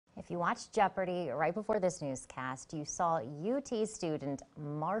If you watched Jeopardy right before this newscast, you saw UT student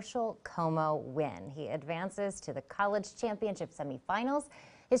Marshall Como win. He advances to the college championship semifinals.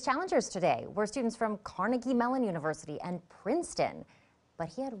 His challengers today were students from Carnegie Mellon University and Princeton. But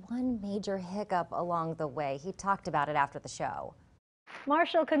he had one major hiccup along the way. He talked about it after the show.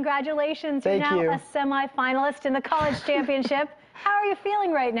 Marshall, congratulations. Thank You're now you. a semifinalist in the college championship. How are you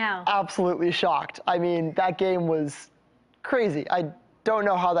feeling right now? Absolutely shocked. I mean, that game was crazy. I don't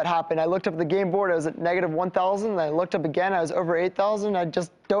know how that happened. I looked up at the game board, I was at -1,000, and I looked up again, I was over 8,000. I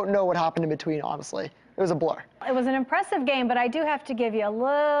just don't know what happened in between, honestly. It was a blur. It was an impressive game, but I do have to give you a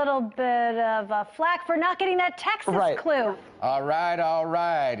little bit of flack for not getting that Texas clue. All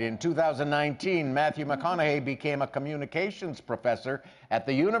right. In 2019, Matthew McConaughey became a communications professor at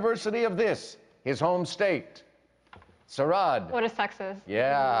the University of his home state. Sarad. What is Texas?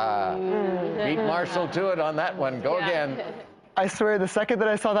 Yeah. Beat Marshall to it on that one. Go again. I swear, the second that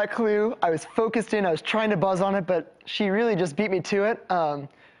I saw that clue, I was focused in, I was trying to buzz on it, but she really just beat me to it.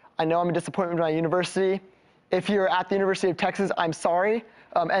 I know I'm a disappointment to my university. If you're at the University of Texas, I'm sorry.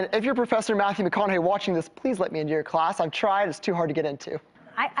 And if you're Professor Matthew McConaughey watching this, please let me into your class. I've tried, it's too hard to get into.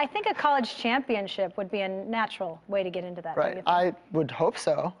 I think a college championship would be a natural way to get into that. Right, I would hope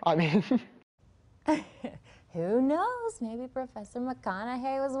so. I mean. Who knows? Maybe Professor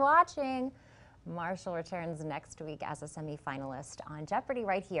McConaughey was watching. Marshall returns next week as a semifinalist on Jeopardy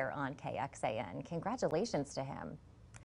right here on KXAN. Congratulations to him.